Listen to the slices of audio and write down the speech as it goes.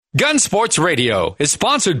Gun Sports Radio is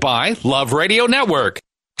sponsored by Love Radio Network.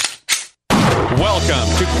 Welcome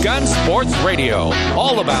to Gun Sports Radio,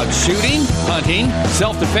 all about shooting, hunting,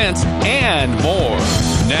 self-defense, and more.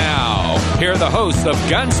 Now, here are the hosts of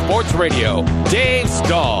Gun Sports Radio, Dave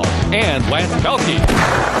Stahl and Lance Pelkey.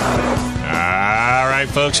 All right,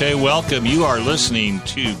 folks. Hey, welcome. You are listening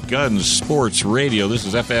to Gun Sports Radio. This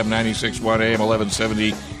is FM 96.1 AM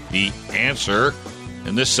 1170, The Answer.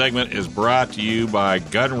 And this segment is brought to you by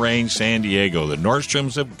Gun Range San Diego, the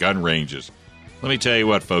Nordstroms of gun ranges. Let me tell you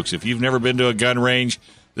what, folks, if you've never been to a gun range,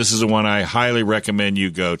 this is the one I highly recommend you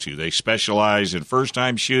go to. They specialize in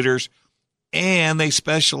first-time shooters, and they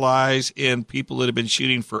specialize in people that have been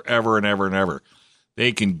shooting forever and ever and ever.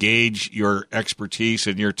 They can gauge your expertise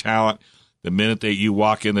and your talent the minute that you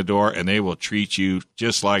walk in the door, and they will treat you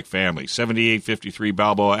just like family. 7853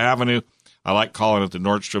 Balboa Avenue. I like calling it the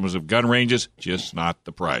Nordstroms of gun ranges, just not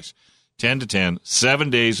the price. 10 to 10, 7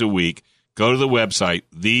 days a week. Go to the website,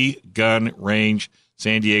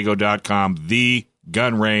 thegunrangesandiego.com,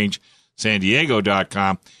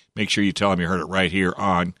 thegunrangesandiego.com. Make sure you tell them you heard it right here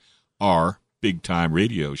on our big-time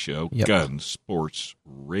radio show, Gun Sports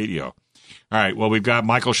Radio. All right, well, we've got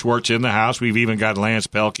Michael Schwartz in the house. We've even got Lance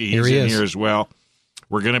Pelkey. He's in here as well.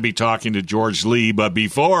 We're going to be talking to George Lee, but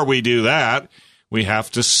before we do that, we have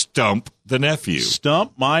to stump the nephew.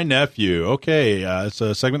 Stump my nephew. Okay, it's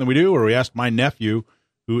a segment that we do where we ask my nephew,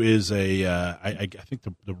 who is I think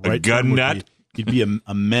the right a gun nut. He'd be a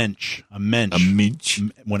mensch. A mensch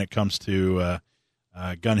when it comes to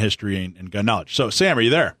gun history and gun knowledge. So, Sam, are you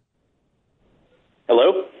there?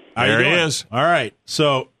 Hello. There he is. All right.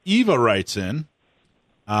 So Eva writes in,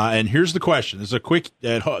 and here's the question. This is a quick.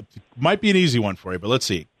 It might be an easy one for you, but let's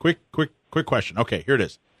see. Quick question. Okay, here it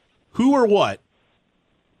is. Who or what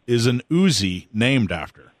is an Uzi named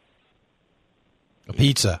after? A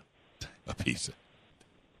pizza. A pizza.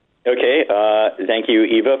 Okay, thank you,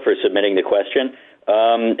 Eva, for submitting the question.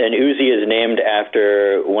 An Uzi is named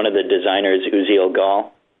after one of the designers, Uzi El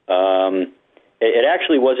Gal. It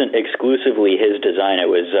actually wasn't exclusively his design. It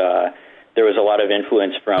was there was a lot of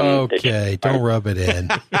influence from. Okay, don't rub it in.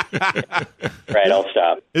 Right, I'll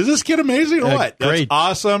stop. Is this kid amazing or what? Great, that's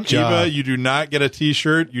awesome, job. Eva. You do not get a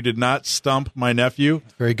T-shirt. You did not stump my nephew.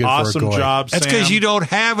 Very good. Awesome for a goy. job, That's Sam. because you don't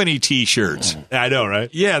have any T-shirts. I know, right?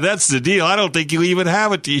 Yeah, that's the deal. I don't think you even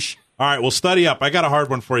have a T-shirt. All right, well, study up. I got a hard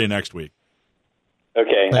one for you next week.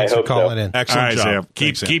 Okay, Thanks I for hope calling so. in. Excellent All right, job. Sam.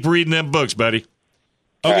 Thanks, Sam. Keep reading them books, buddy.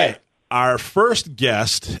 Okay. right. Our first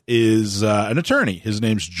guest is an attorney. His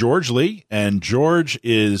name's George Lee, and George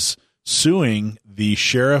is suing the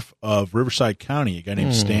sheriff of Riverside County, a guy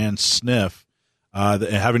named Stan Sniff,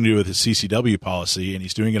 having to do with his CCW policy, and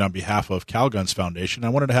he's doing it on behalf of Calguns Foundation. I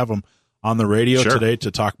wanted to have him on the radio today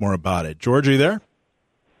to talk more about it. George, are you there?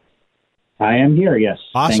 I am here, yes.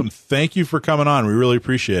 Awesome. Thanks. Thank you for coming on. We really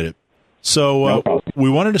appreciate it. So No problem.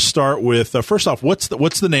 we wanted to start with first off, what's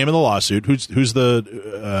the name of the lawsuit? Who's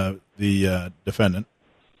the defendant?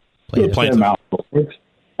 It's a mouthful.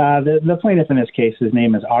 The plaintiff in this case, his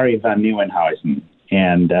name is Arie van Nieuwenhuizen,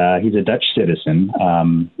 and he's a Dutch citizen,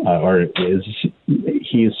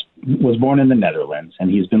 was born in the Netherlands,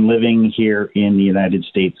 and he's been living here in the United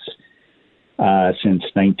States since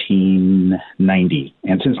 1990.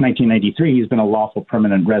 And since 1993, he's been a lawful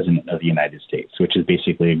permanent resident of the United States, which is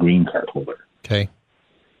basically a green card holder. Okay.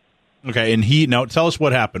 Okay, and now tell us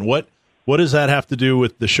what happened. What does that have to do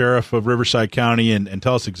with the sheriff of Riverside County, and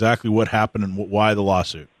tell us exactly what happened and why the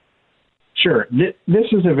lawsuit? Sure. This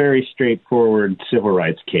is a very straightforward civil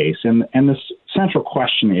rights case, and the central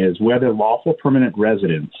question is whether lawful permanent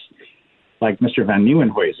residents like Mr. van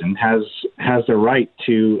Nieuwenhuizen has the right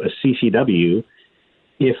to a CCW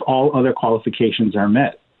if all other qualifications are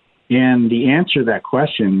met. And the answer to that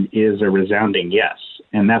question is a resounding yes.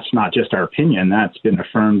 And that's not just our opinion. That's been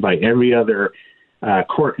affirmed by every other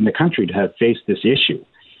court in the country to have faced this issue.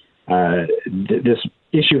 This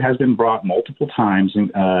issue has been brought multiple times,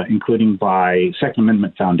 including by Second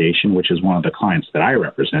Amendment Foundation, which is one of the clients that I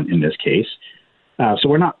represent in this case. So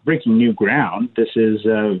we're not breaking new ground. This is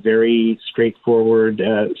a very straightforward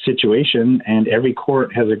situation, and every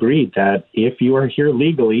court has agreed that if you are here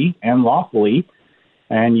legally and lawfully,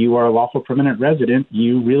 and you are a lawful permanent resident,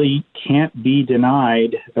 you really can't be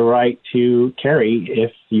denied the right to carry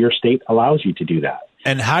if your state allows you to do that.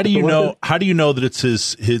 And how do you know? How do you know that it's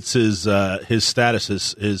his status,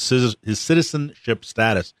 his citizenship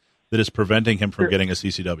status, that is preventing him from getting a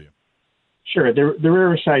CCW? Sure. The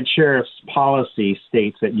Riverside Sheriff's policy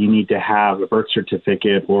states that you need to have a birth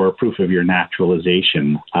certificate or proof of your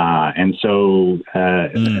naturalization. And so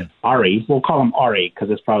Arie, we'll call him Arie because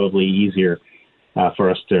it's probably easier for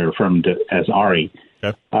us to refer him to as Arie.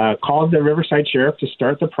 called the Riverside Sheriff to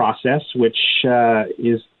start the process, which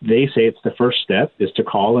is, they say it's the first step, is to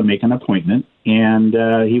call and make an appointment. And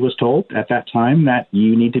he was told at that time that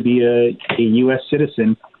you need to be a U.S.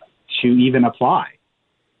 citizen to even apply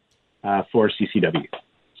for CCW.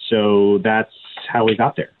 So that's how we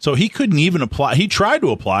got there. So he couldn't even apply. He tried to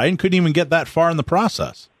apply and couldn't even get that far in the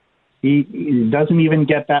process. He doesn't even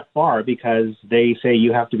get that far because they say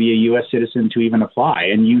you have to be a U.S. citizen to even apply,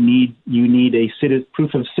 and you need a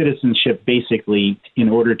proof of citizenship basically in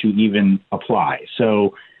order to even apply.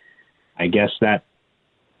 So I guess that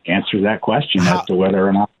answers that question as to whether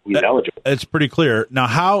or not he's eligible. It's pretty clear. Now,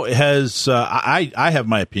 how has I have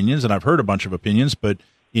my opinions, and I've heard a bunch of opinions, but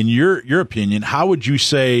in your opinion, how would you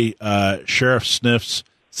say Sheriff Sniff's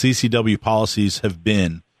CCW policies have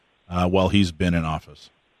been while he's been in office?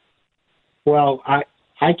 Well,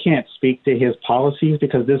 I can't speak to his policies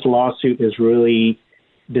because this lawsuit is really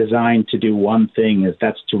designed to do one thing, is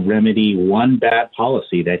that's to remedy one bad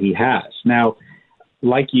policy that he has. Now,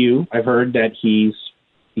 like you, I've heard that he's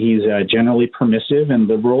generally permissive and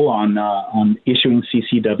liberal on issuing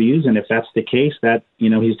CCWs, and if that's the case, that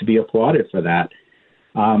he's to be applauded for that.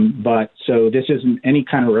 But so this isn't any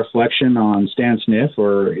kind of reflection on Stan Sniff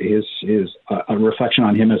or a reflection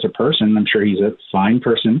on him as a person. I'm sure he's a fine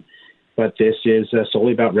person. But this is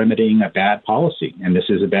solely about remedying a bad policy, and this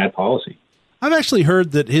is a bad policy. I've actually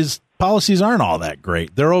heard that his policies aren't all that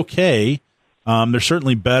great. They're okay. They're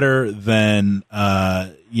certainly better than,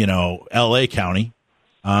 L.A. County.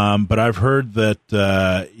 But I've heard that,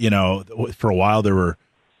 for a while there were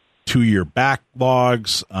 2-year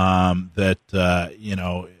backlogs,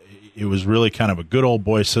 it was really kind of a good old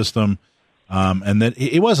boy system. And then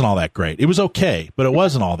it wasn't all that great. It was okay, but it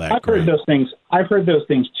wasn't all that great. I've heard those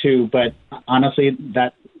things too, but honestly,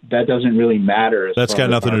 that doesn't really matter. That's got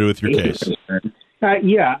nothing to do with your case.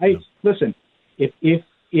 Listen,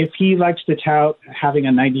 if he likes to tout having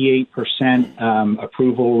a 98%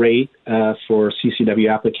 approval rate for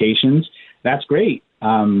CCW applications, that's great.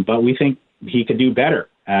 But we think he could do better.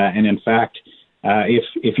 And in fact,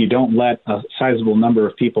 if you don't let a sizable number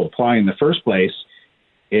of people apply in the first place,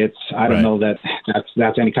 I don't know that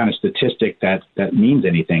that's any kind of statistic that means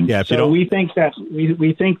anything. Yeah, so we think that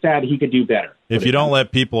he could do better. If you don't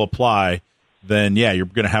let people apply, then you're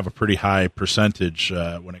going to have a pretty high percentage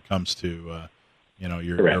when it comes to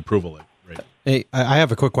your approval rate. Hey, I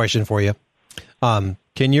have a quick question for you. Can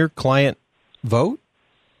your client vote?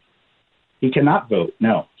 He cannot vote.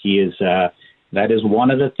 No, he is. That is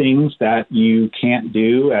one of the things that you can't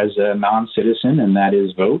do as a non-citizen, and that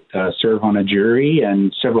is vote, serve on a jury,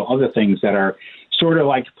 and several other things that are sort of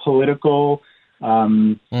like political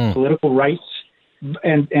rights.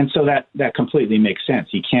 And so that completely makes sense.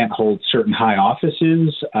 He can't hold certain high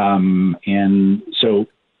offices, and so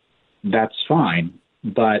that's fine.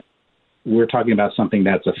 But we're talking about something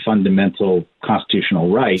that's a fundamental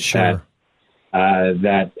constitutional right. Sure.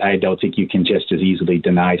 That I don't think you can just as easily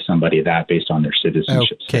deny somebody that based on their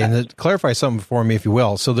citizenship. Okay, and clarify something for me, if you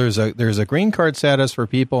will. So there's a green card status for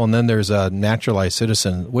people, and then there's a naturalized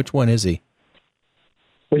citizen. Which one is he?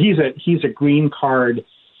 Well, he's a green card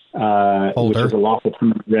holder, which is a lawful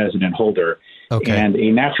permanent resident holder. Okay. And a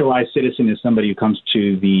naturalized citizen is somebody who comes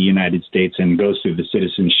to the United States and goes through the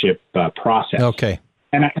citizenship process. Okay.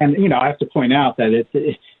 And I have to point out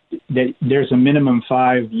that that there's a minimum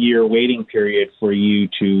 5-year waiting period for you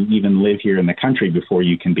to even live here in the country before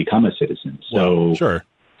you can become a citizen. So, well, sure.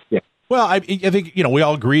 Yeah. Well, I think, we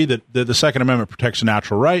all agree that the Second Amendment protects a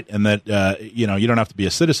natural right, and that, you don't have to be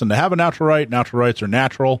a citizen to have a natural right. Natural rights are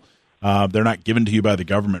natural. They're not given to you by the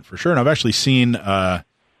government for sure. And I've actually seen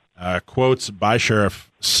quotes by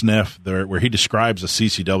Sheriff Sniff where he describes a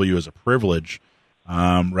CCW as a privilege,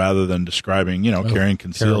 rather than describing, carrying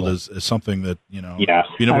concealed as something that, you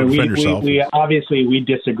don't defend yourself. We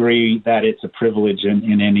disagree that it's a privilege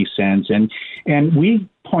in any sense. And we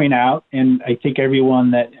point out, and I think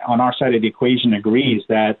everyone that on our side of the equation agrees,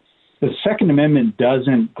 that the Second Amendment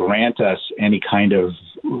doesn't grant us any kind of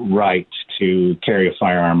right to carry a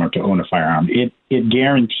firearm or to own a firearm. It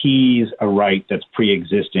guarantees a right that's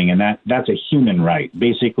pre-existing, and that's a human right.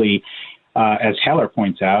 Basically, as Heller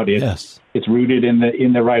points out, it's rooted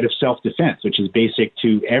in the right of self-defense, which is basic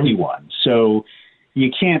to everyone. So you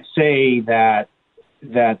can't say that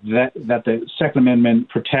the Second Amendment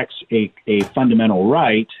protects a fundamental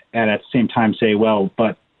right, and at the same time say, well,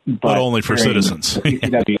 but only for citizens.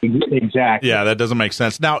 Exactly. Yeah, that doesn't make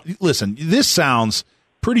sense. Now, listen, this sounds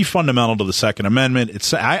pretty fundamental to the Second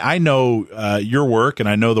Amendment. I know your work, and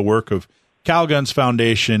I know the work of Cal Guns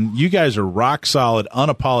Foundation. You guys are rock solid,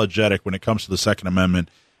 unapologetic when it comes to the Second Amendment.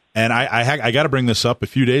 And I got to bring this up. A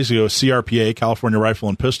few days ago, CRPA, California Rifle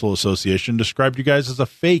and Pistol Association, described you guys as a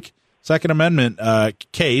fake Second Amendment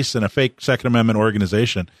case and a fake Second Amendment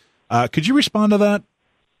organization. Could you respond to that?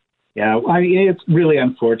 Yeah, I mean, it's really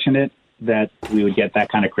unfortunate that we would get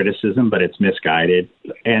that kind of criticism, but it's misguided.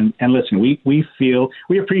 And listen, we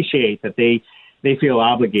appreciate that they feel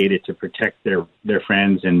obligated to protect their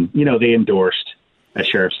friends, and they endorsed a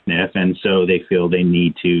sheriff sniff, and so they feel they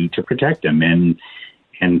need to protect them, and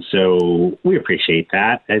so we appreciate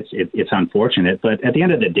that. It's unfortunate, but at the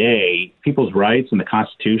end of the day, people's rights and the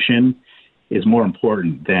Constitution is more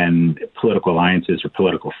important than political alliances or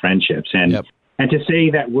political friendships. And to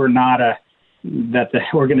say that we're not that the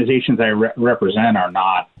organizations I represent are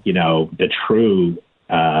not, the true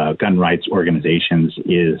gun rights organizations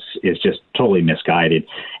is just totally misguided.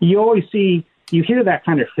 You hear that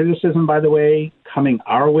kind of criticism, by the way, coming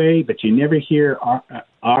our way, but you never hear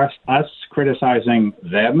us criticizing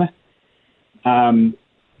them. And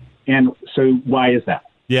so why is that?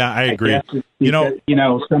 Yeah, I agree.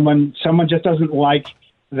 Someone just doesn't like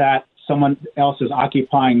that someone else is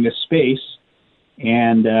occupying this space.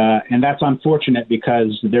 And that's unfortunate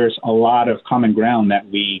because there's a lot of common ground that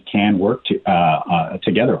we can work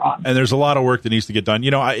together on. And there's a lot of work that needs to get done.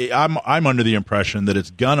 I'm under the impression that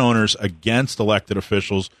it's gun owners against elected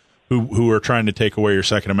officials who are trying to take away your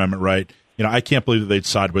Second Amendment right. I can't believe that they'd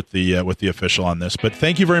side with the official on this. But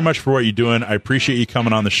thank you very much for what you're doing. I appreciate you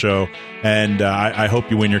coming on the show, and I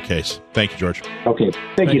hope you win your case. Thank you, George. Okay.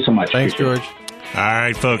 Thank you so much. Thanks, George. All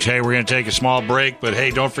right, folks. Hey, we're going to take a small break, but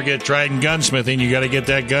hey, don't forget Trident Gunsmithing. You got to get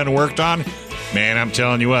that gun worked on. Man, I'm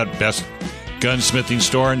telling you what, best gunsmithing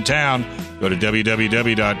store in town. Go to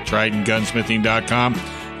www.tridentgunsmithing.com.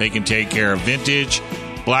 They can take care of vintage,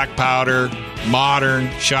 black powder,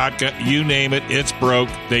 modern, shotgun, you name it, it's broke.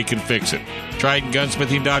 They can fix it.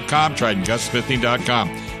 TridentGunsmithing.com, TridentGunsmithing.com.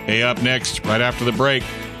 Hey, up next, right after the break,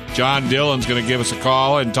 John Dillon's going to give us a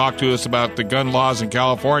call and talk to us about the gun laws in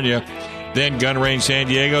California. Then Gun Range San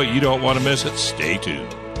Diego. You don't want to miss it. Stay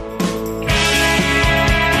tuned.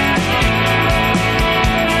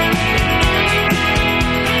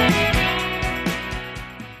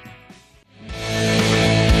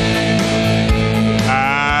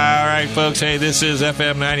 All right, folks. Hey, this is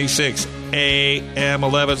FM 96, AM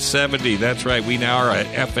 1170. That's right. We now are an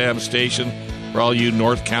FM station for all you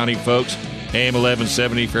North County folks. AM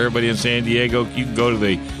 1170 for everybody in San Diego. You can go to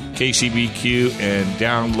the KCBQ and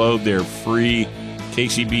download their free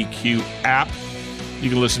KCBQ app. You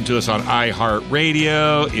can listen to us on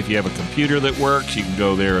iHeartRadio. If you have a computer that works, you can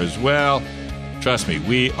go there as well. Trust me,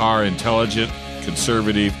 we are intelligent,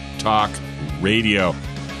 conservative talk radio.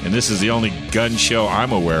 And this is the only gun show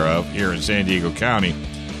I'm aware of here in San Diego County.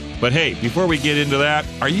 But hey, before we get into that,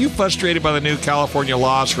 are you frustrated by the new California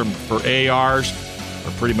laws for ARs,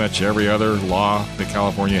 or pretty much every other law that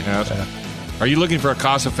California has? Are you looking for a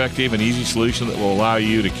cost-effective and easy solution that will allow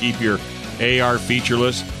you to keep your AR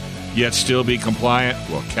featureless, yet still be compliant?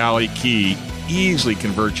 Well, Cali Key easily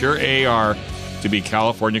converts your AR to be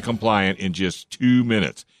California compliant in just 2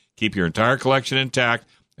 minutes. Keep your entire collection intact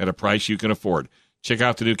at a price you can afford. Check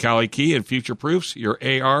out the new Cali Key and future-proofs your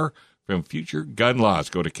AR from future gun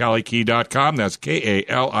laws. Go to CaliKey.com. That's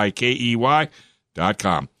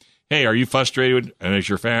KALIKEY.com. Hey, are you frustrated? And as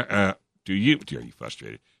your are you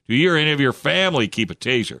frustrated? Do you or any of your family keep a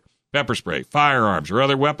taser, pepper spray, firearms, or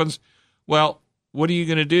other weapons? Well, what are you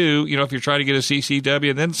going to do, if you're trying to get a CCW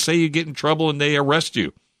and then say you get in trouble and they arrest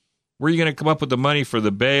you? Where are you going to come up with the money for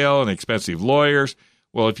the bail and expensive lawyers?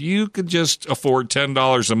 Well, if you could just afford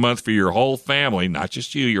 $10 a month for your whole family, not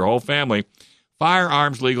just you, your whole family,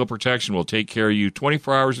 Firearms Legal Protection will take care of you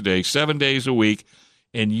 24 hours a day, 7 days a week,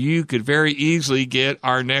 and you could very easily get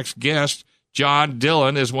our next guest, John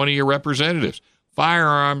Dillon, as one of your representatives.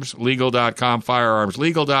 FirearmsLegal.com,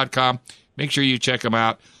 FirearmsLegal.com. Make sure you check them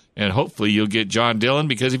out, and hopefully you'll get John Dillon,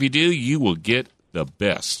 because if you do, you will get the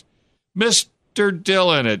best. Mr.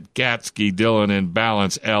 Dillon at Gatsky Dillon and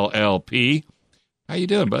Balance LLP. How you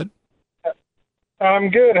doing, bud? I'm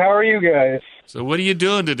good. How are you guys? So what are you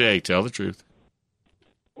doing today? Tell the truth.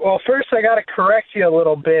 Well, first I got to correct you a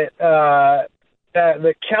little bit. The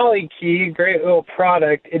Cali Key, great little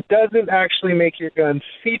product, it doesn't actually make your guns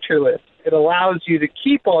featureless. It allows you to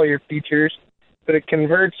keep all your features, but it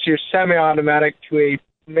converts your semi-automatic to a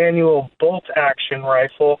manual bolt-action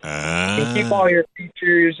rifle. You can keep all your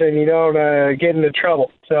features, and you don't get into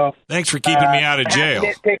trouble. So thanks for keeping me out of jail.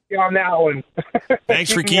 I take you on that one.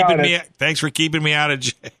 Thanks for keeping me out of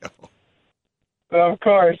jail. Of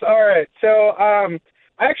course. All right. So I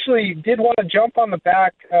actually did want to jump on the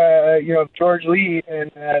back, George Lee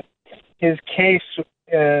and his case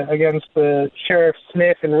against the Sheriff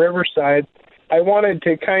Smith in Riverside, I wanted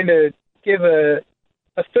to kind of give a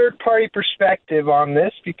third-party perspective on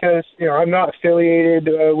this because, I'm not affiliated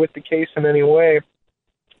with the case in any way,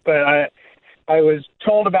 but I was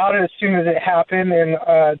told about it as soon as it happened, and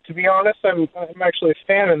to be honest, I'm actually a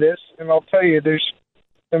fan of this, and I'll tell you, there's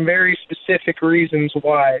some very specific reasons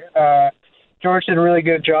why. George did a really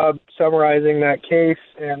good job summarizing that case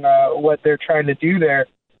and what they're trying to do there.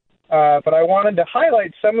 But I wanted to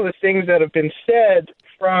highlight some of the things that have been said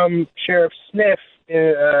from Sheriff Smith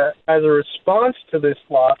as a response to this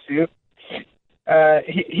lawsuit.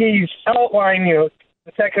 He's outlined,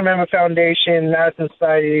 the Second Amendment Foundation, Madison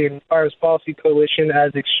Society, and Firearms Policy Coalition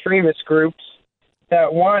as extremist groups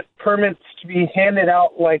that want permits to be handed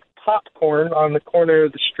out like popcorn on the corner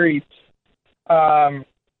of the streets.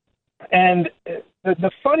 And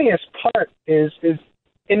the funniest part is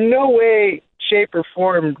in no way, shape, or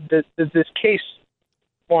form does this case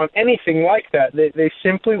want anything like that. They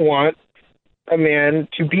simply want a man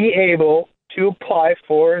to be able to apply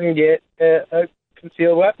for and get a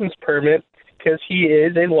concealed weapons permit because he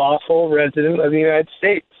is a lawful resident of the United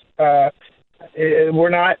States.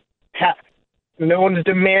 No one's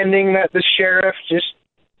demanding that the sheriff just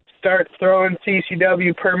start throwing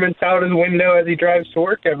CCW permits out his window as he drives to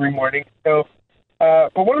work every morning. So,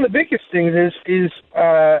 but one of the biggest things is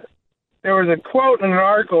there was a quote in an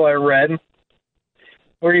article I read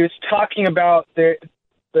where he was talking about the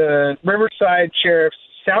Riverside Sheriff's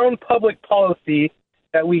sound public policy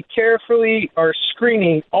that we carefully are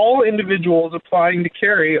screening all individuals applying to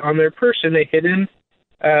carry on their person a hidden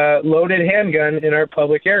loaded handgun in our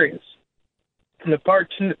public areas. And the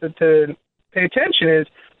part to pay attention is,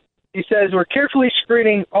 he says, we're carefully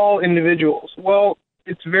screening all individuals. Well,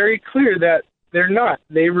 it's very clear that they're not.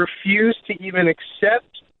 They refuse to even accept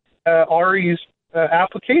RE's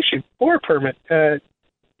application for a permit.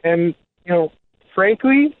 And,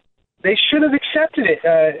 frankly, they should have accepted it.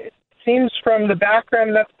 It seems from the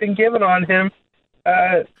background that's been given on him,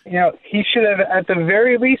 he should have at the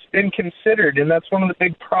very least been considered. And that's one of the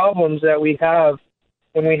big problems that we have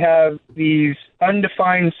when we have these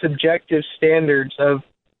undefined subjective standards of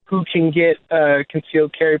who can get a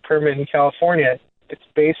concealed carry permit in California. It's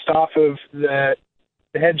based off of the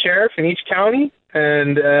head sheriff in each county,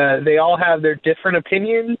 and they all have their different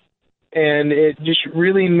opinions, and it just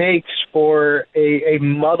really makes for a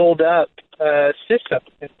muddled up system.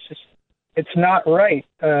 It's not right.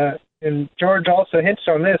 And George also hints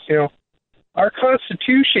on this, our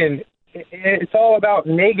Constitution, it's all about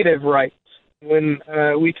negative rights. When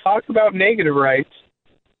we talk about negative rights,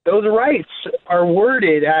 those rights are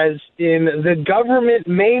worded as in the government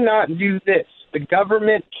may not do this. The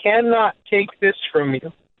government cannot take this from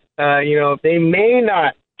you. They may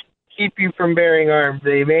not keep you from bearing arms.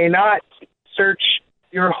 They may not search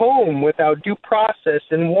your home without due process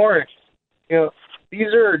and warrants. These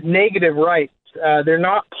are negative rights. They're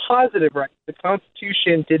not positive rights. The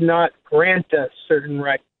Constitution did not grant us certain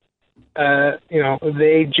rights.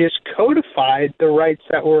 They just codified the rights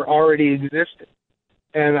that were already existing.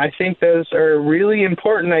 And I think those are really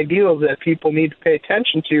important ideals that people need to pay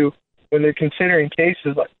attention to when they're considering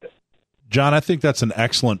cases like this. John, I think that's an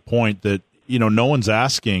excellent point that, no one's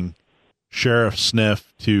asking Sheriff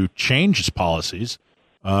Smith to change his policies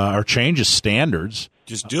or change his standards.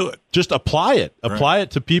 Just do it. Just apply it. Right. Apply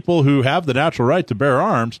it to people who have the natural right to bear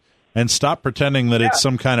arms and stop pretending that it's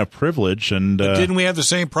some kind of privilege. And but didn't we have the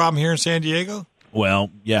same problem here in San Diego? Well,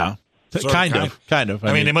 yeah. Kind of.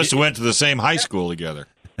 I mean, they must have went to the same high school together.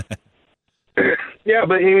 Yeah,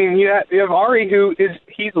 but you have Ari,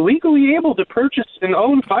 he's legally able to purchase and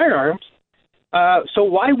own firearms. So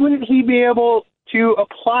why wouldn't he be able to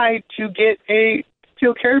apply to get a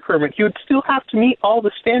concealed carry permit? He would still have to meet all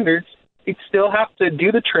the standards. He'd still have to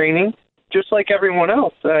do the training, just like everyone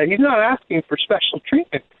else. He's not asking for special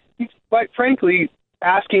treatment. He's, quite frankly,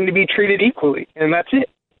 asking to be treated equally, and that's it.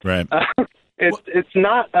 Right. It's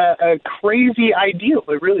not a crazy ideal.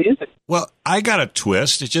 It really isn't. Well, I got a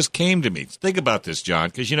twist. It just came to me. Think about this, John,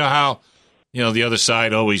 because you know how the other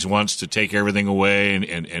side always wants to take everything away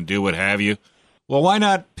and do what have you. Well, why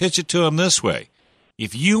not pitch it to them this way?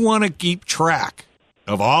 If you want to keep track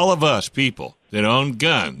of all of us people that own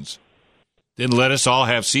guns, then let us all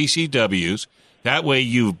have CCWs. That way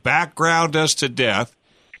you've background us to death,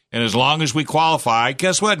 and as long as we qualify,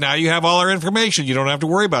 guess what? Now you have all our information. You don't have to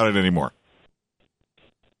worry about it anymore.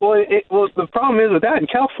 Well, the problem is with that, in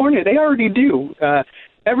California, they already do.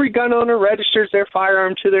 Every gun owner registers their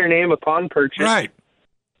firearm to their name upon purchase. Right.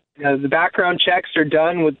 The background checks are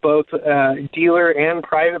done with both dealer and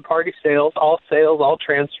private party sales, all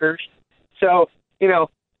transfers. So,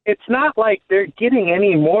 it's not like they're getting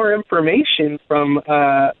any more information from,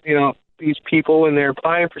 these people when they're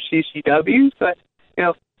applying for CCWs. But,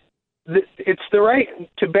 it's the right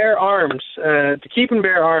to bear arms, to keep and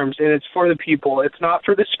bear arms, and it's for the people. It's not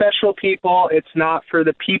for the special people. It's not for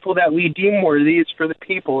the people that we deem worthy. It's for the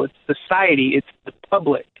people. It's society. It's the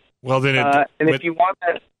public. Well, then, if you want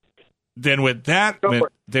that, then with that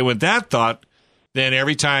thought, then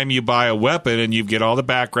every time you buy a weapon and you get all the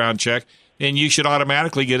background check, then you should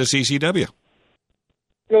automatically get a CCW.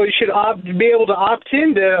 Well, you should be able to opt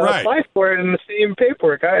in to apply for it in the same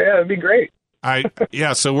paperwork. It'd be great.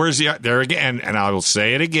 So where's there again? And I will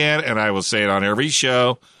say it again, and I will say it on every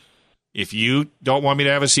show. If you don't want me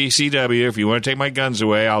to have a CCW, if you want to take my guns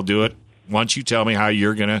away, I'll do it once you tell me how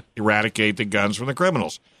you're going to eradicate the guns from the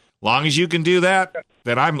criminals. Long as you can do that,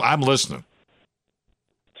 then I'm listening.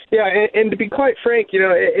 Yeah, and to be quite frank,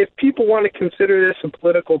 if people want to consider this a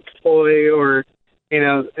political ploy or,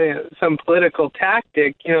 some political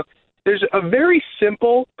tactic, there's a very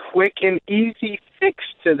simple, quick, and easy fix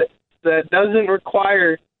to this that doesn't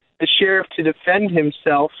require the sheriff to defend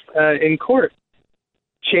himself in court.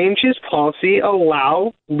 Change his policy,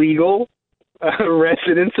 allow legal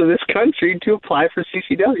residents of this country to apply for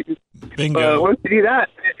CCW. Bingo. Once you do that,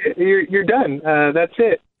 you're done. That's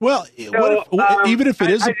it. Well, even if it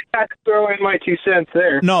is... I just had to throw in my 2 cents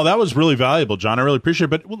there. No, that was really valuable, John. I really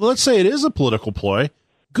appreciate it. But let's say it is a political ploy.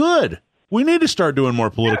 Good. We need to start doing more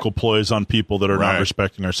political ploys on people that are not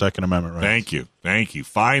respecting our Second Amendment rights. Thank you.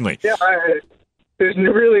 Finally. Yeah, there's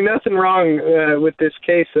really nothing wrong with this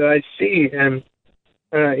case that I see. And,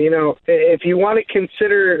 if you want to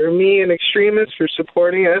consider me an extremist for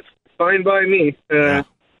supporting it, fine by me.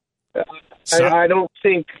 I don't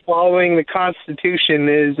think following the Constitution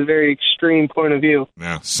is a very extreme point of view.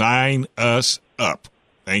 Now, sign us up.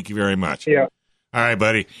 Thank you very much. Yeah. All right,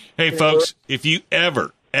 buddy. Hey, folks, if you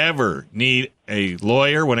ever need a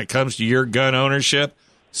lawyer when it comes to your gun ownership,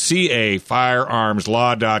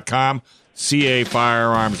 cafirearmslaw.com,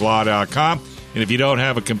 cafirearmslaw.com. And if you don't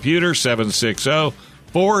have a computer,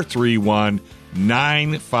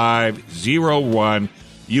 760-431-9501.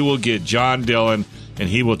 You will get John Dillon, and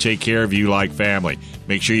he will take care of you like family.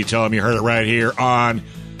 Make sure you tell him you heard it right here on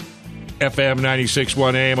FM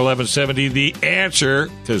 96.1 AM 1170, The Answer,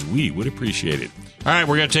 because we would appreciate it. All right,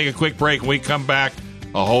 we're going to take a quick break. When we come back,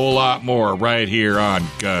 a whole lot more right here on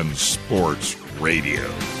Gun Sports Radio.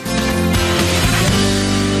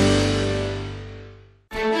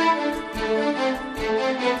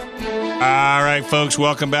 All right, folks,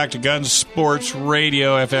 welcome back to Gun Sports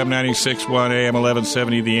Radio, FM 96.1 AM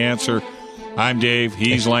 1170, The Answer. I'm Dave,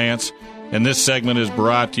 he's Lance, and this segment is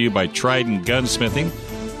brought to you by Trident Gunsmithing,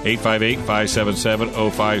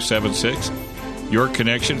 858-577-0576. Your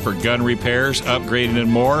connection for gun repairs, upgrading,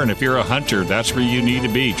 and more. And if you're a hunter, that's where you need to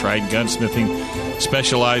be. Trident Gunsmithing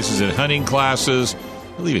specializes in hunting classes.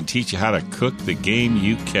 They'll even teach you how to cook the game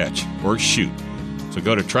you catch or shoot. So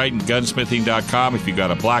go to TridentGunsmithing.com. If you've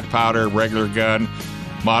got a black powder, regular gun,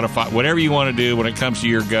 modified, whatever you want to do when it comes to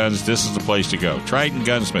your guns, this is the place to go. Trident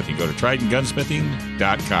Gunsmithing. Go to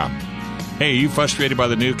TridentGunsmithing.com. Hey, are you frustrated by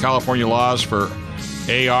the new California laws for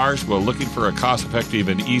ARs? Well, looking for a cost-effective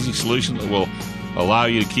and easy solution that will allow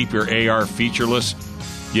you to keep your AR featureless,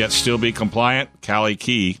 yet still be compliant? Cali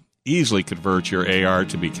Key easily converts your AR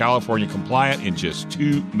to be California compliant in just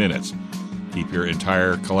 2 minutes. Keep your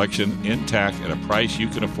entire collection intact at a price you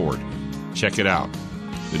can afford. Check it out.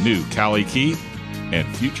 The new Cali Key, and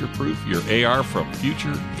future-proof your AR from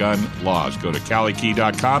future gun laws. Go to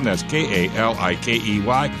CaliKey.com. That's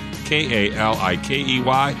KALIKEY,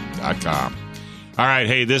 KALIKEY.com. All right,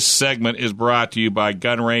 hey, this segment is brought to you by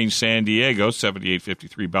Gun Range San Diego,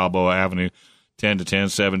 7853 Balboa Avenue, 10 to 10,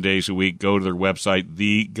 7 days a week. Go to their website,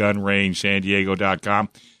 thegunrangesandiego.com,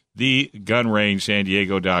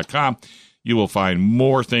 thegunrangesandiego.com. You will find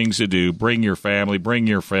more things to do. Bring your family, bring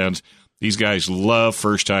your friends. These guys love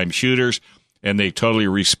first-time shooters, and they totally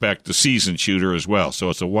respect the seasoned shooter as well. So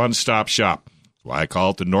it's a one-stop shop. That's why I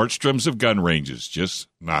call it the Nordstroms of gun ranges, just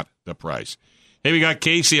not the price. Hey, we got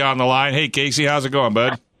Casey on the line. Hey, Casey, how's it going,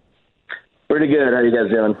 bud? Pretty good. How you guys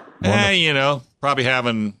doing? Hey, probably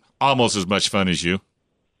having almost as much fun as you.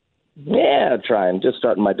 Yeah, trying. Just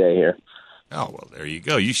starting my day here. Oh, well, there you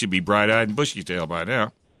go. You should be bright-eyed and bushy-tailed by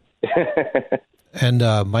now. And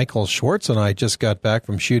Michael Schwartz and I just got back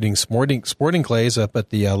from shooting sporting clays up at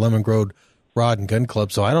the Lemon Grove Rod and Gun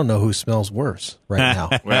Club, so I don't know who smells worse right now.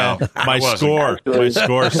 Well, my score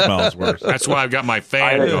smells worse. That's why I've got my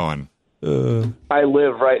fan going. I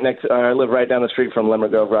live right down the street from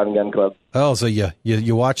Lemon Grove Rod and Gun Club. Oh, so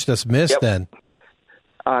you watched us miss then?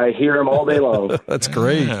 I hear them all day long. That's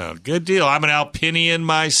great. Yeah, good deal. I'm an Alpinian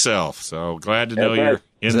myself, so glad to know you're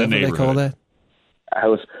in the neighborhood. What they call that? I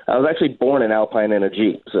was actually born in Alpine in a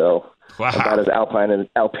Jeep, so about as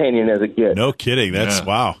Alpinian as it gets. No kidding. That's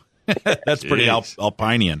wow. That's pretty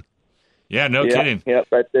Alpinian. Yeah, no kidding. Yep,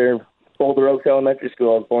 right there, Boulder Oaks Elementary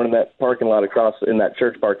School. I was born in that parking lot in that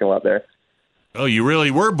church parking lot there. Oh, you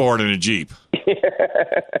really were born in a Jeep.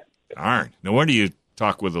 Darn. No wonder you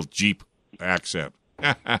talk with a Jeep accent.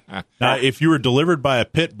 Now, if you were delivered by a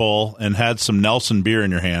pit bull and had some Nelson beer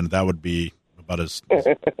in your hand, that would be about as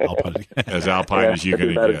Alpine as you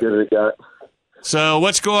can get. Good as it got. So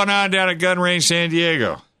what's going on down at Gun Range San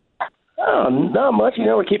Diego? Not much.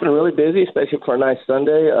 We're keeping it really busy, especially for a nice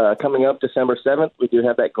Sunday. Coming up December 7th, we do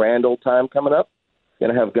have that grand old time coming up.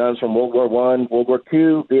 Going to have guns from World War I, World War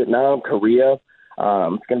II, Vietnam, Korea. It's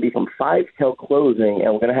going to be from 5 till closing,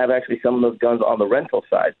 and we're going to have actually some of those guns on the rental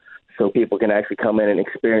side, so people can actually come in and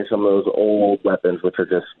experience some of those old weapons, which are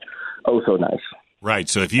just so nice. Right.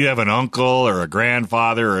 So if you have an uncle or a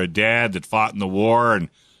grandfather or a dad that fought in the war, and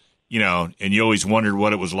you always wondered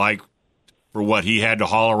what it was like for what he had to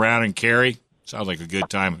haul around and carry, sounds like a good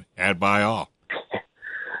time. Add by all.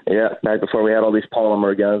 Yeah, back before we had all these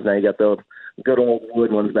polymer guns, now you got those good old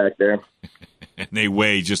wood ones back there. And they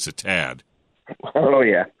weigh just a tad. Oh,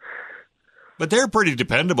 yeah. But they're pretty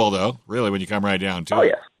dependable, though, really, when you come right down to it. Oh,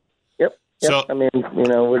 yeah. Yep. So, I mean,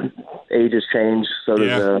 ages change, so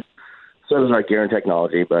does our gear and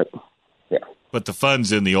technology, but, yeah. But the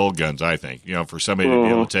fun's in the old guns, I think, for somebody to be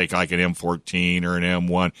able to take like an M14 or an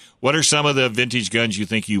M1. What are some of the vintage guns you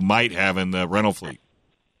think you might have in the rental fleet?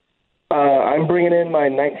 I'm bringing in my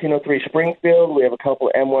 1903 Springfield. We have a couple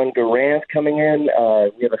of M1 Garands coming in.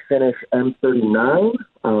 We have a Finish M39.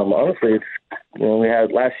 Honestly,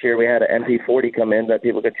 last year we had an MP40 come in that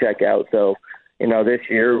people could check out. So, this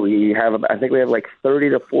year I think we have like 30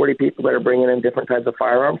 to 40 people that are bringing in different types of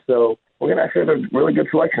firearms. So we're going to actually have a really good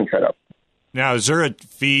selection set up. Now, is there a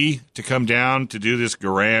fee to come down to do this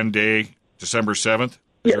Garand Day, December 7th?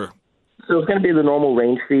 Yeah. So it's going to be the normal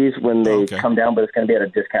range fees when they come down, but it's going to be at a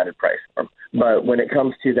discounted price. But when it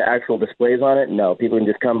comes to the actual displays on it, no. People can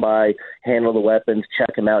just come by, handle the weapons,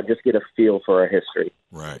 check them out, just get a feel for our history.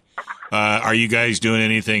 Right. Are you guys doing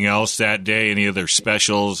anything else that day? Any other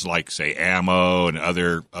specials, like, say, ammo and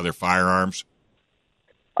other firearms?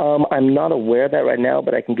 I'm not aware of that right now,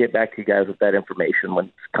 but I can get back to you guys with that information when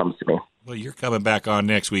it comes to me. Well, you're coming back on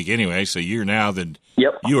next week anyway, so you are now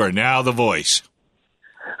the voice.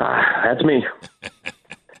 That's me.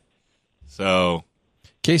 So,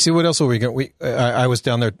 Casey, what else are we going? I was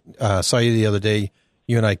down there, saw you the other day.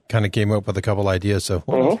 You and I kind of came up with a couple ideas. So,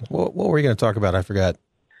 what were we going to talk about? I forgot.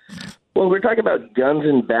 Well, we're talking about guns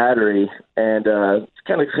and battery, and it's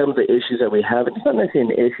kind of some of the issues that we have. It's not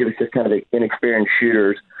necessarily an issue; it's just kind of inexperienced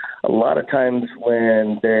shooters. A lot of times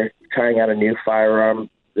when they're trying out a new firearm,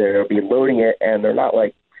 they'll be loading it, and they're not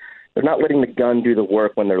letting the gun do the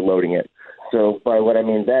work when they're loading it. So by what I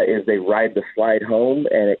mean that is they ride the slide home,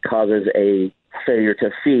 and it causes a failure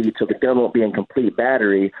to feed, so the gun won't be in complete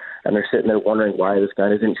battery, and they're sitting there wondering why this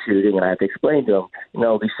gun isn't shooting, and I have to explain to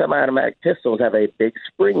them, these semi-automatic pistols have a big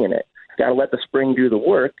spring in it. Got to let the spring do the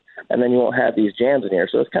work, and then you won't have these jams in here.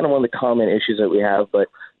 So it's kind of one of the common issues that we have, but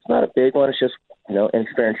it's not a big one. It's just,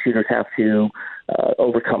 inexperienced shooters have to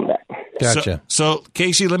overcome that. Gotcha. So,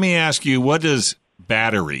 Casey, let me ask you, what does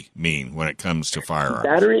battery mean when it comes to firearms?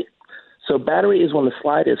 Battery is when the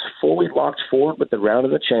slide is fully locked forward with the round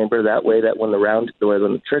in the chamber. That way, that when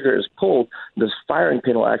the trigger is pulled, the firing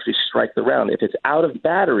pin will actually strike the round. If it's out of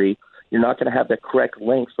battery, you're not going to have the correct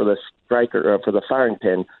length for the striker or for the firing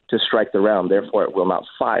pin to strike the round. Therefore, it will not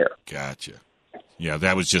fire. Gotcha. Yeah,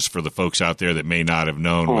 that was just for the folks out there that may not have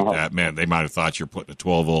known what that meant. They might have thought you're putting a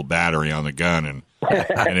 12-volt battery on the gun and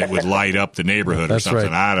it would light up the neighborhood or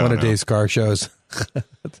something. Right. I don't know. One of Dave's car shows.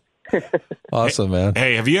 Awesome, man.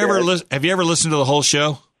 Hey, have you ever listened to the whole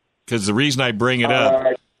show? Because the reason I bring it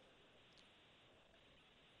up,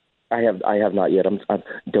 I have not yet.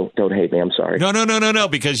 Don't hate me. I'm sorry. No.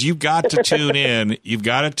 Because you've got to tune in. You've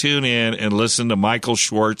got to tune in and listen to Michael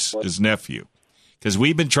Schwartz, his nephew. Because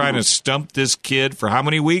we've been trying to stump this kid for how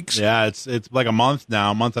many weeks? Yeah, it's like a month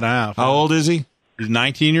now, a month and a half. How old is he? He's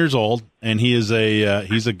 19 years old, and he is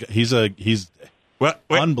he's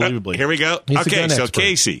unbelievably. Here we go. Okay, so expert.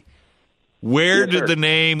 Casey, where did the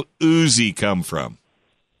name Uzi come from?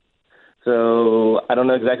 So I don't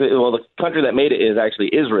know exactly. Well, the country that made it is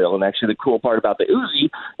actually Israel, and actually the cool part about the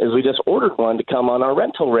Uzi is we just ordered one to come on our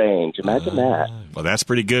rental range. Imagine that. Well, that's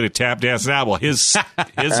pretty good at tap dancing now. Well, his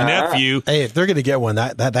nephew. Hey, if they're going to get one,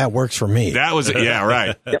 that works for me. That was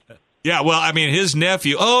right. Yep. Yeah, well, I mean, his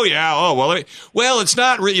nephew. Oh, yeah. Oh, well, it's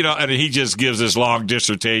not. And he just gives this long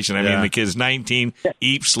dissertation. I mean, the kid's 19,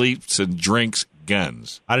 eats, sleeps, and drinks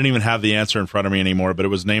guns. I didn't even have the answer in front of me anymore, but it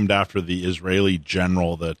was named after the Israeli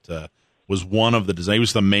general that was one of the designers. He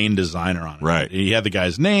was the main designer on it. Right. He had the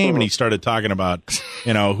guy's name, and he started talking about,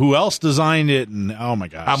 who else designed it, and oh my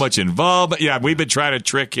gosh, how much involvement. Yeah, we've been trying to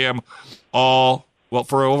trick him for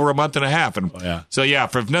over a month and a half. And so,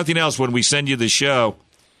 for if nothing else, when we send you the show,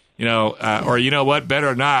 or you know what,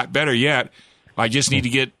 better yet, I just need to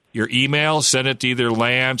get your email, send it to either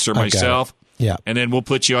Lance or myself, and then we'll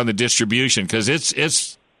put you on the distribution, because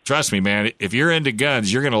it's trust me, man, if you're into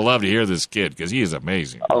guns, you're going to love to hear this kid, because he is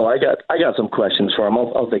amazing. Oh, I got some questions for him.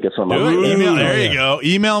 I'll think of some. There you go.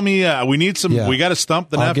 Email me. We need some. We got to stump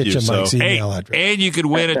the nephew. Get you Mike's email address. And you could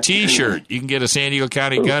win a T-shirt. You can get a San Diego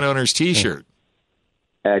County Gun Owners T-shirt.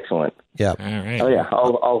 Excellent. Yeah. All right. Oh yeah.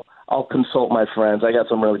 I'll consult my friends. I got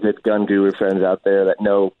some really good gun guru friends out there that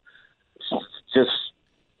know just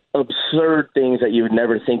absurd things that you would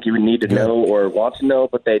never think you would need to know or want to know,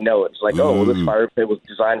 but they know. It's like, this fire pit was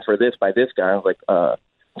designed for this by this guy. I was like,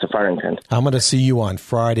 it's a firing pin. I'm going to see you on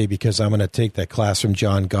Friday, because I'm going to take that class from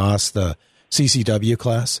John Goss, the CCW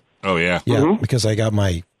class. Oh, yeah. Yeah, because I got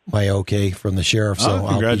my okay from the sheriff. So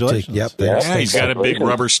congratulations. Thanks. He's got a big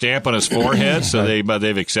rubber stamp on his forehead, so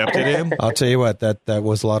they've accepted him. I'll tell you what, that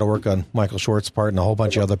was a lot of work on Michael Schwartz's part and a whole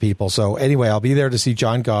bunch of other people. So anyway, I'll be there to see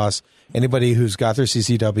John Goss. Anybody who's got their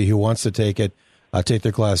CCW who wants to take it, take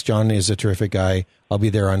their class. John is a terrific guy. I'll be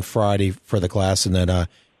there on Friday for the class, and then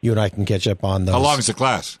you and I can catch up on those. How long is the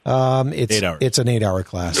class? It's 8 hours. It's an 8-hour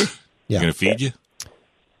class. Yeah. Going to feed you?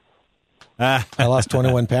 I lost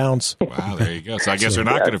 21 pounds. Wow, there you go. So I guess they're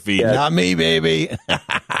not going to feed you. Not me, baby.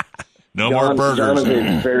 More burgers.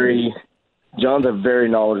 John's a very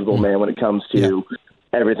knowledgeable man when it comes to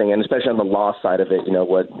everything, and especially on the law side of it,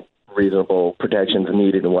 what reasonable protections are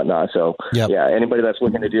needed and whatnot. So, anybody that's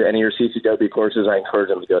looking to do any of your CCW courses, I encourage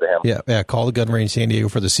them to go to him. Yeah. Call the Gun Range San Diego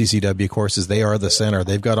for the CCW courses. They are the center.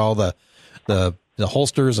 They've got all the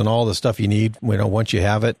holsters and all the stuff you need, once you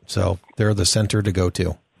have it. So they're the center to go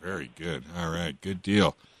to. Very good. All right, good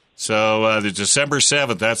deal. So the December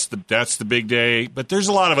 7th, that's the big day. But there's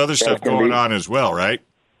a lot of other stuff going on as well, right?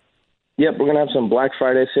 Yep, we're going to have some Black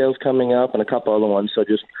Friday sales coming up and a couple other ones. So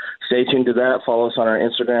just stay tuned to that. Follow us on our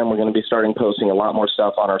Instagram. We're going to be starting posting a lot more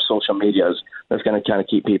stuff on our social medias. That's going to kind of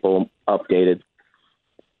keep people updated.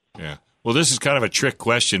 Yeah. Well, this is kind of a trick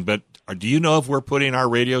question, but do you know if we're putting our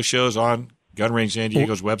radio shows on Gun Range San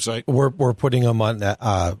Diego's website? We're putting them on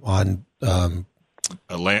San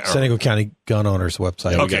Diego County Gun Owners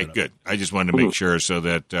website. Okay, good. I just wanted to make sure so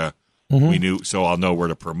that we knew, so I'll know where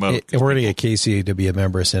to promote. And we're going to get Casey to be a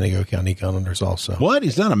member of San Diego County Gun Owners also. What?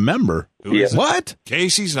 He's not a member. Who is what?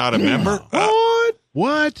 Casey's not a member?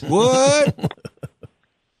 What?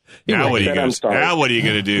 Now what are you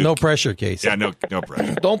going to do? No pressure, Casey. Yeah, no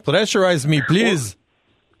pressure. Don't pressurize me, please.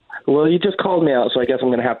 Well, you just called me out, so I guess I'm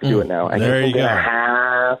going to have to do it now. I there guess you go. I'm going to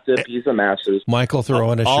have to appease the masses. Michael,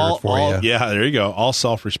 throw in a shirt for you. Yeah, there you go. All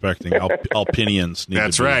self-respecting opinions.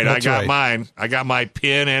 That's right. I got mine. I got my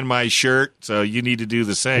pin and my shirt, so you need to do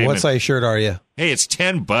the same. What size shirt are you? Hey, it's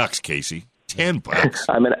 $10, Casey. $10.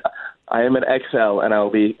 I am an XL, and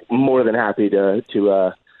I'll be more than happy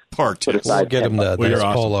to partake. We'll get him the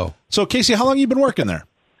awesome. polo. So, Casey, how long have you been working there?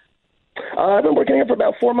 I've been working here for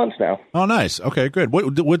about 4 months now. Oh, nice. Okay, good.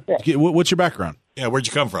 What's your background? Yeah, where'd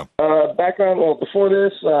you come from? Background, well, before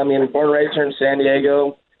this, born and raised here in San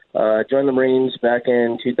Diego. Joined the Marines back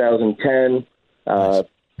in 2010.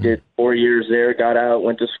 Did 4 years there, got out,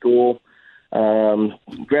 went to school.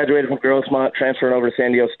 Graduated from Grossmont, transferred over to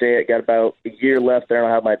San Diego State. Got about a year left there,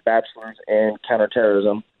 and I have my bachelor's in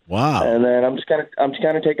counterterrorism. Wow. And then I'm just kind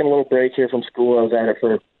of taking a little break here from school. I was at it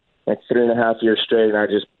for like 3.5 years straight, and I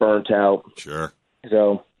just burnt out. Sure.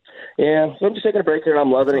 So I'm just taking a break here, and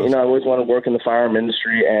I'm loving it. I always wanted to work in the firearm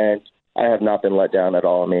industry, and I have not been let down at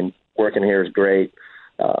all. I mean, working here is great.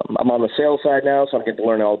 I'm on the sales side now, so I'm getting to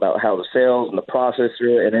learn all about how the sales and the process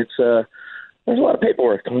through it, and it's there's a lot of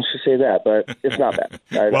paperwork. Let's just say that, but it's not bad.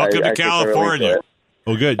 Welcome to California.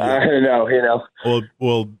 Well, good. I know.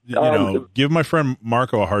 Well, give my friend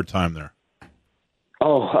Marco a hard time there.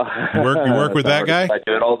 Oh, you work with that guy? I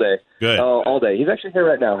do it all day. Good. All day. He's actually here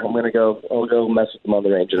right now. I'll go mess with him on the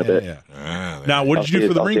range in a bit. Yeah. Now, what did you do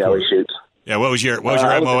for the Marine Corps? Yeah, what was your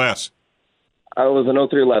MOS? I was an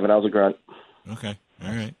 0311. I was a grunt. Okay.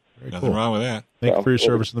 All right. Nothing wrong with that. Thank you for your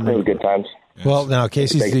service in the Marine Corps. Good times. Yes. Well, now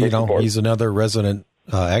Casey's he's another resident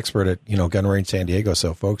expert at Gun Range San Diego.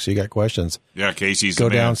 So, folks, you got questions? Yeah, Casey's go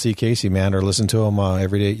down see Casey, man, or listen to him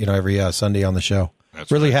every day. Every Sunday on the show.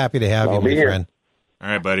 That's really right. happy to have you, my friend. All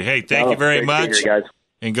right, buddy. Hey, thank you very much. Guys.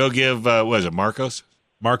 And go give, what is it, Marcos?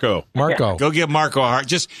 Marco. Go give Marco a heart.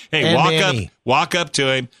 Just, hey, And walk up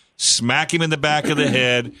to him, smack him in the back of the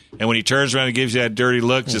head, and when he turns around and gives you that dirty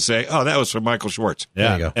look, just say, "Oh, that was from Michael Schwartz." Yeah,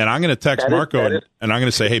 There you go. and I'm going to text That is- Marco, that is- and I'm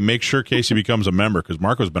going to say, hey, make sure Casey becomes a member, because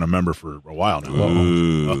Marco's been a member for a while now.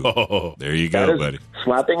 Ooh. Oh. There you That go, is- buddy.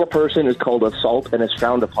 Slapping a person is called assault and it's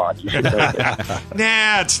frowned upon. You should know that.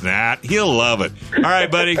 Nah, it's not. He'll love it. All right,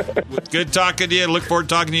 buddy. Good talking to you. Look forward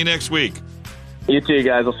to talking to you next week. You too,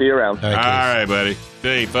 guys. I'll see you around. All right, buddy.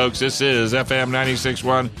 Hey, folks, this is FM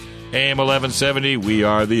 96.1, AM 1170. We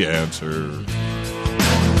are the answer.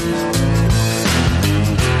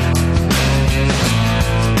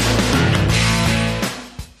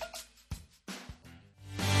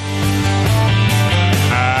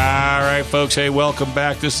 All right, folks. Hey, welcome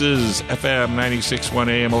back. This is FM 96.1,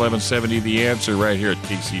 AM 1170. The answer right here at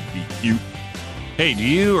KCPQ. Hey, do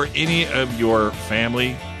you or any of your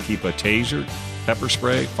family keep a taser, pepper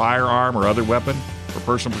spray, firearm, or other weapon for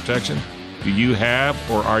personal protection? Do you have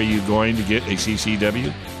or are you going to get a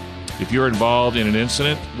CCW? If you're involved in an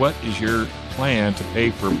incident, what is your plan to pay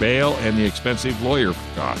for bail and the expensive lawyer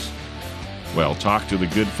costs? Well, talk to the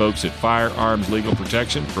good folks at Firearms Legal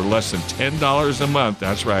Protection for less than $10 a month.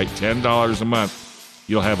 That's right, $10 a month.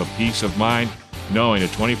 You'll have a peace of mind knowing a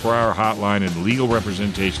 24-hour hotline and legal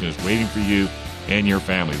representation is waiting for you and your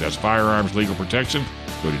family. That's Firearms Legal Protection.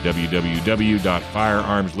 Go to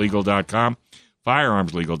www.firearmslegal.com,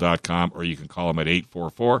 firearmslegal.com, or you can call them at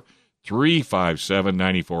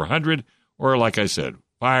 844-357-9400, or like I said,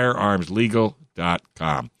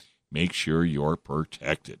 firearmslegal.com. Make sure you're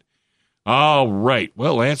protected. All right.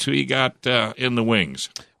 Well, Lance, who you got in the wings?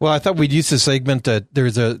 Well, I thought we'd use this segment.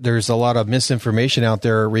 There's a lot of misinformation out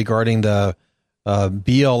there regarding the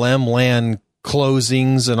BLM land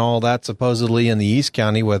closings and all that, supposedly in the East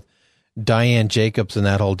County with Diane Jacobs and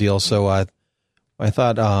that whole deal. So I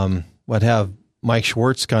thought I'd have Mike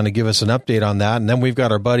Schwartz kind of give us an update on that, and then we've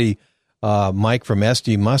got our buddy Mike from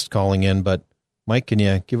SD Must calling in. But Mike, can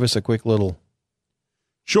you give us a quick little?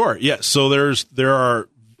 Sure. Yeah. So there are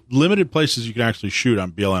limited places you can actually shoot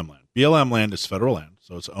on BLM land. BLM land is federal land,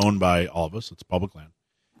 so it's owned by all of us. It's public land.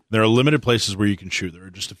 There are limited places where you can shoot. There are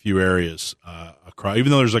just a few areas across,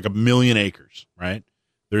 even though there's like 1 million acres, right?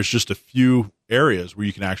 There's just a few areas where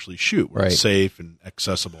you can actually shoot, where it's safe and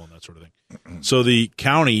accessible and that sort of thing. So the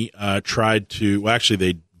county tried to, well, actually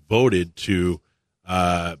they voted to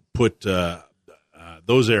put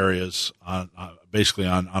those areas on basically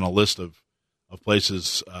on a list of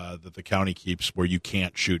places that the county keeps where you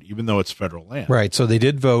can't shoot, even though it's federal land. Right. So they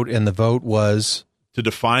did vote, and the vote was to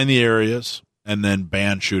define the areas and then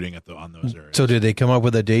ban shooting on those areas. So did they come up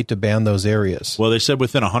with a date to ban those areas? Well, they said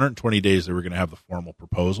within 120 days they were going to have the formal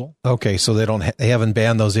proposal. Okay, so they haven't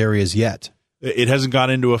banned those areas yet. It hasn't gone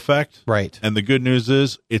into effect. Right. And the good news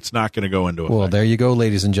is it's not going to go into effect. Well, there you go,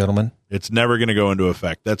 ladies and gentlemen. It's never going to go into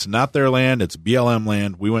effect. That's not their land. It's BLM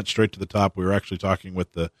land. We went straight to the top. We were actually talking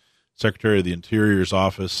with the Secretary of the Interior's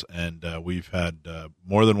office, and we've had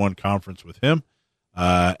more than one conference with him,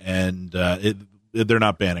 and they're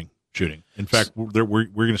not banning shooting. In fact, we're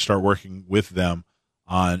going to start working with them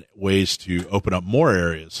on ways to open up more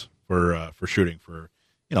areas for shooting for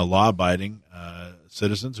law-abiding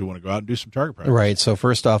citizens who want to go out and do some target practice. Right. So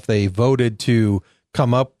first off, they voted to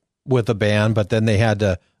come up with a ban, but then they had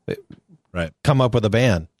to come up with a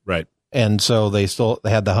ban. Right. And so they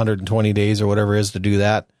had the 120 days or whatever it is to do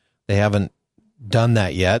that. They haven't done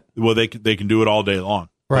that yet. Well, they can do it all day long.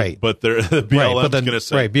 Right. But BLM's going to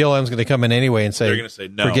say. Right. BLM's going to come in anyway and say, they're going to say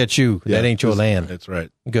no. Forget you. Yeah, that ain't your land. That's right.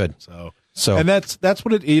 Good. So and that's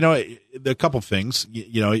what it, a couple things,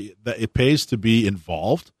 it pays to be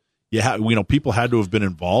involved. People had to have been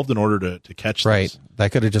involved in order to catch right. this.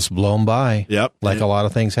 That could have just blown by. Yep. Like a lot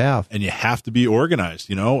of things have. And you have to be organized.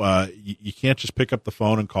 You can't just pick up the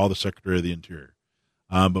phone and call the Secretary of the Interior.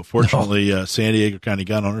 But fortunately, San Diego County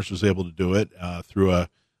Gun Owners was able to do it through a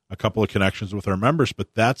couple of connections with our members. But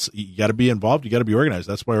you got to be involved. You got to be organized.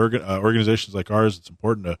 That's why organizations like ours, it's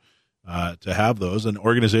important to have those, and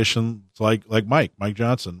organizations like Mike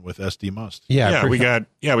Johnson with SD Must. Yeah, we got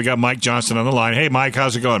Mike Johnson on the line. Hey, Mike,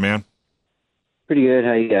 how's it going, man? Pretty good.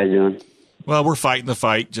 How you guys doing? Well, we're fighting the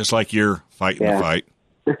fight, just like you're fighting the fight.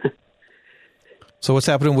 So, what's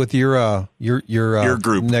happening with your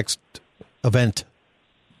group next event?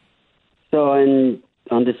 So,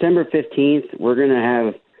 on December 15th, we're going to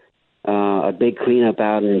have a big cleanup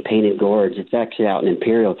out in Painted Gorge. It's actually out in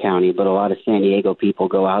Imperial County, but a lot of San Diego people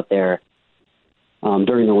go out there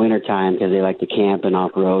during the wintertime because they like to camp and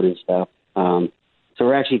off-road and stuff. So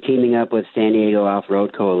we're actually teaming up with San Diego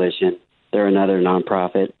Off-Road Coalition. They're another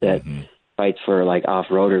nonprofit that fights for like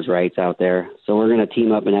off-roaders' rights out there. So we're going to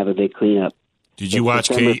team up and have a big cleanup. Did you watch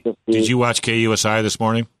KUSI this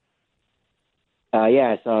morning?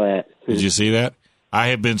 Yeah, I saw that. Did you see that? I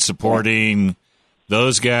have been supporting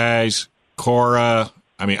those guys, Cora.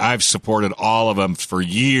 I mean, I've supported all of them for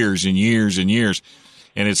years and years and years.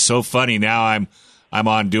 And it's so funny. Now I'm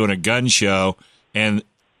on doing a gun show, and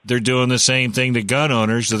they're doing the same thing to gun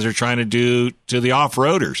owners that they're trying to do to the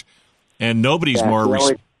off-roaders. And nobody's more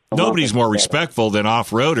respectful than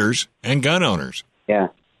off-roaders and gun owners. Yeah.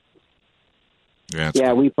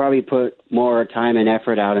 Yeah, we probably put more time and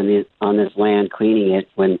effort out on this land cleaning it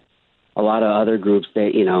when a lot of other groups,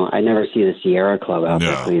 I never see the Sierra Club out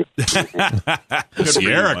there cleaning.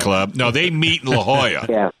 Sierra Club? No, they meet in La Jolla.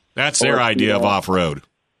 Yeah. That's their idea of off-road.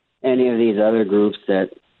 Any of these other groups that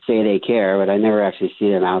say they care, but I never actually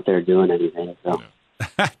see them out there doing anything. So.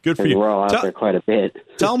 Good for you. We're all out there quite a bit.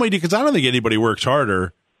 Tell me, because I don't think anybody works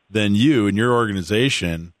harder than you and your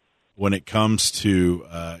organization when it comes to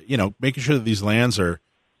making sure that these lands are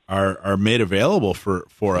made available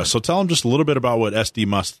for us. So tell them just a little bit about what SD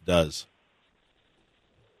Must does.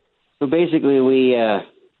 So basically, we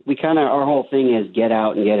kind of, our whole thing is get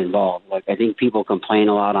out and get involved. Like, I think people complain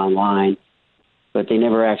a lot online, but they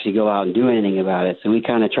never actually go out and do anything about it. So we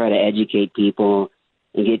kind of try to educate people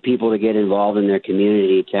and get people to get involved in their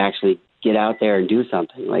community to actually get out there and do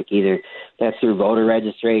something. Like, either that's through voter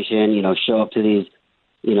registration, show up to these,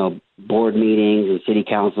 board meetings and city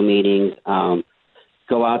council meetings,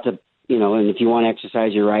 go out to, and if you want to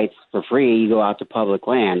exercise your rights for free, you go out to public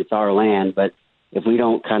land. It's our land, but if we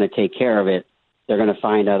don't kind of take care of it, they're going to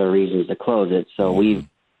find other reasons to close it. So we've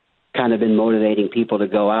kind of been motivating people to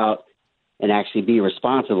go out and actually be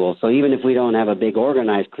responsible. So even if we don't have a big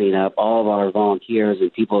organized cleanup, all of our volunteers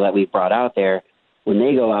and people that we've brought out there, when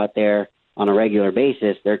they go out there on a regular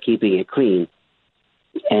basis, they're keeping it clean.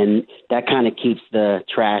 And that kind of keeps the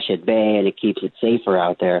trash at bay, and it keeps it safer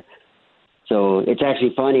out there. So it's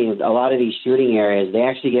actually funny. A lot of these shooting areas, they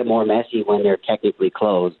actually get more messy when they're technically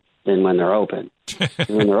closed than when they're open.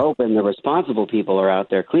 When they're open, the responsible people are out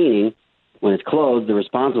there cleaning. When it's closed, the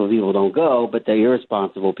responsible people don't go, but the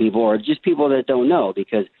irresponsible people, or just people that don't know,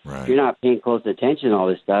 because if you're not paying close attention to all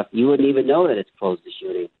this stuff, you wouldn't even know that it's closed to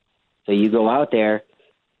shooting. So you go out there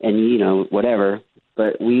and, whatever.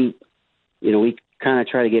 But we kind of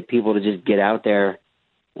try to get people to just get out there,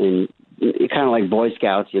 and kind of like Boy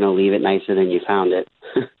Scouts, leave it nicer than you found it.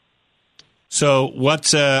 So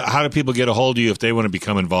how do people get a hold of you if they want to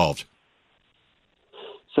become involved?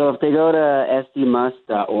 So if they go to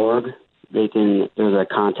sdmust.org, there's a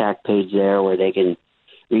contact page there where they can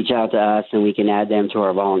reach out to us, and we can add them to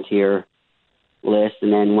our volunteer list.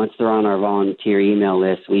 And then once they're on our volunteer email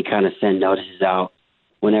list, we kind of send notices out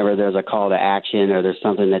whenever there's a call to action or there's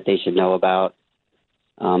something that they should know about.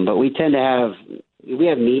 But we tend to have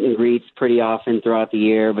meet and greets pretty often throughout the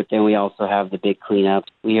year, but then we also have the big cleanups.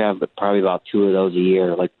 We have probably about 2 of those a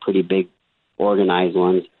year, like pretty big organized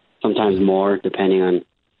ones, sometimes more depending on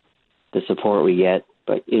the support we get.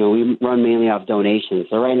 But, we run mainly off donations.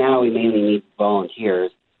 So right now we mainly need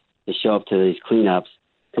volunteers to show up to these cleanups.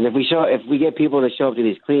 Because if we get people to show up to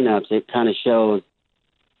these cleanups, it kind of shows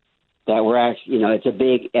that we're actually, it's a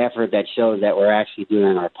big effort that shows that we're actually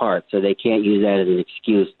doing our part. So they can't use that as an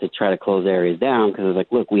excuse to try to close areas down, because it's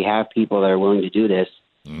like, look, we have people that are willing to do this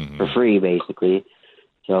for free, basically.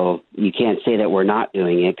 So you can't say that we're not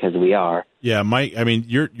doing it, because we are. Yeah, Mike, I mean,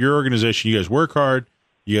 your organization, you guys work hard.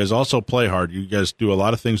 You guys also play hard. You guys do a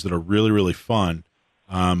lot of things that are really, really fun.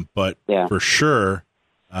 But for sure,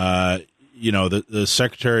 the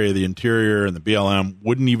Secretary of the Interior and the BLM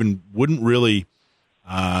wouldn't really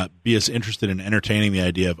be as interested in entertaining the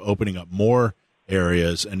idea of opening up more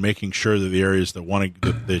areas and making sure that the areas that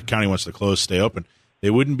the county wants to close stay open. They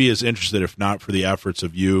wouldn't be as interested if not for the efforts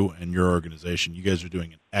of you and your organization. You guys are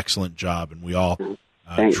doing an excellent job, and we all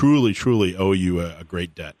truly, truly owe you a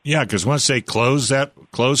great debt. Yeah, because once they close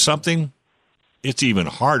something, it's even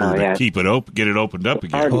harder to keep it open, get it opened up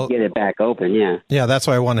again. Hard to get it back open, yeah. Yeah, that's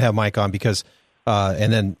why I want to have Mike on, because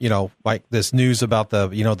and then, like this news about the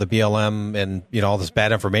BLM and, all this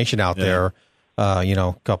bad information out there,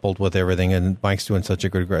 coupled with everything. And Mike's doing such a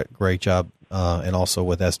great job, and also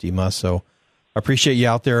with SD Must. So I appreciate you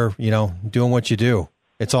out there, doing what you do.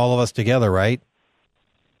 It's all of us together, right?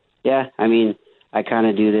 Yeah. I mean, I kind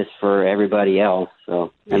of do this for everybody else.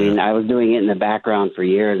 So, I mean, I was doing it in the background for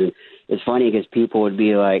years, and it's funny because people would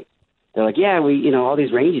be like, they're like, yeah, all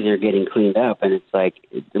these ranges are getting cleaned up. And it's like,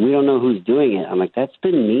 we don't know who's doing it. I'm like, that's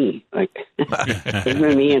been me. Like, it's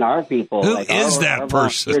been me and our people. Who is that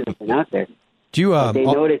person? Out there. Do you, they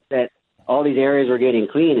noticed that all these areas were getting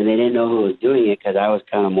clean, and they didn't know who was doing it, because I was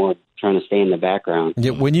kind of more trying to stay in the background.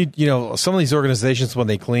 Yeah, when some of these organizations, when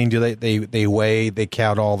they clean, do they weigh, they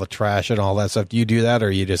count all the trash and all that stuff? Do you do that,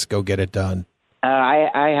 or you just go get it done?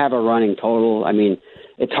 I have a running total. I mean,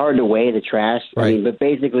 it's hard to weigh the trash. Right. I mean, but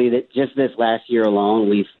basically, just this last year alone,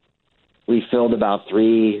 we filled about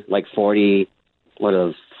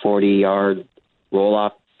 40-yard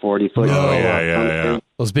roll-off, 40-foot. Oh, yeah.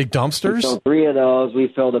 Those big dumpsters? So 3 of those, we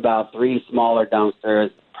filled about 3 smaller dumpsters,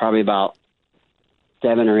 probably about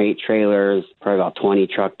 7 or 8 trailers, probably about 20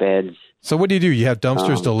 truck beds. So what do? You have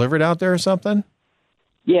dumpsters delivered out there or something?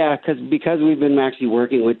 Yeah, because we've been actually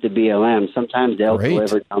working with the BLM, sometimes they'll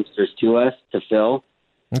deliver dumpsters to us to fill.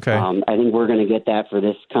 Okay. I think we're going to get that for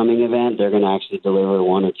this coming event. They're going to actually deliver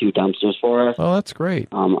 1 or 2 dumpsters for us. Oh, that's great.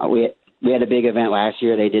 We had a big event last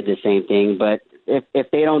year. They did the same thing. But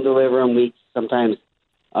if they don't deliver them, sometimes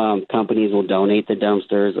companies will donate the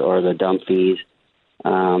dumpsters or the dump fees.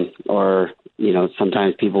 Or,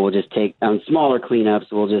 sometimes people will just take smaller cleanups.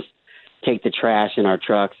 We'll just take the trash in our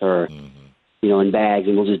trucks or, in bags,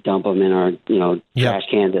 and we'll just dump them in our, trash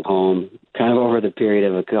cans at home, kind of over the period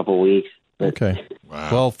of a couple of weeks. But, okay. Wow.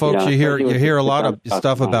 Well, folks, you hear a lot of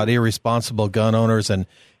stuff about irresponsible gun owners, and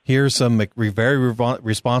here's some very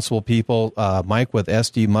responsible people. Mike with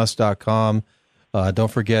sdmust.com.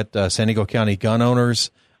 Don't forget San Diego County gun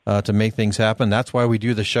owners to make things happen. That's why we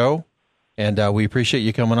do the show, and we appreciate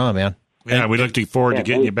you coming on, man. Yeah, we look forward to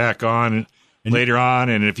getting you back on later on.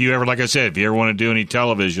 And if you ever, like I said, if you ever want to do any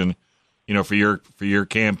television, for your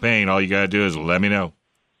campaign, all you got to do is let me know.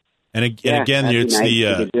 And again, it's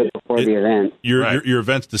nice before the event. Your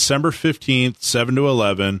event's December 15th, 7 to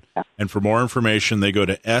 11. Yeah. And for more information, they go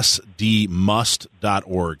to sdmust.org.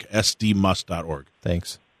 sdmust.org.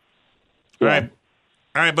 Thanks. Yeah.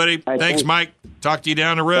 All right, buddy. Thanks, Mike. Talk to you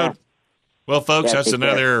down the road. Yeah. Well, folks, that's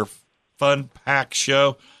another fun-packed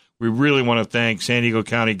show. We really want to thank San Diego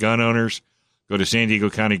County gun owners. Go to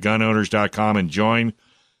SanDiegoCountyGunOwners.com and join.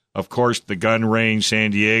 Of course,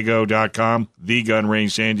 thegunrangesandiego.com,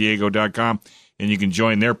 thegunrangesandiego.com, and you can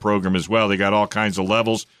join their program as well. They got all kinds of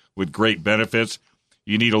levels with great benefits.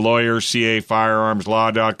 You need a lawyer,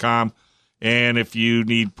 cafirearmslaw.com, and if you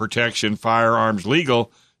need protection,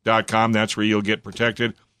 firearmslegal.com. That's where you'll get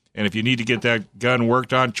protected. And if you need to get that gun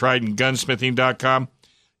worked on, TridentGunsmithing.com,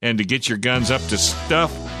 and to get your guns up to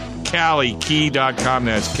stuff, CaliKey.com.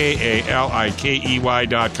 That's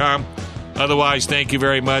KALIKEY.com. Otherwise, thank you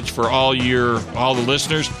very much for all the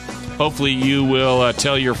listeners. Hopefully you will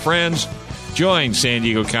tell your friends. Join San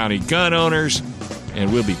Diego County gun owners,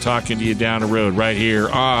 and we'll be talking to you down the road right here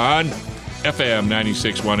on FM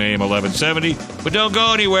 96.1 AM 1170. But don't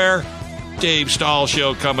go anywhere. Dave Stahl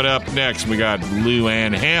Show coming up next. We got Lou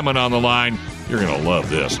Ann Hammond on the line. You're going to love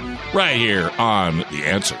this right here on The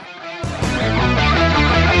Answer.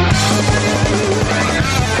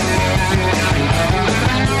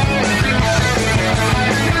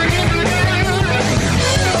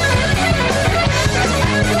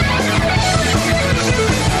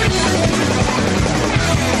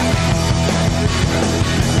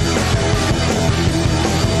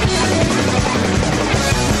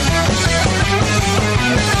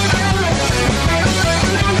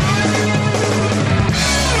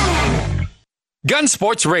 Gun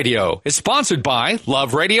Sports Radio is sponsored by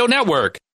Love Radio Network.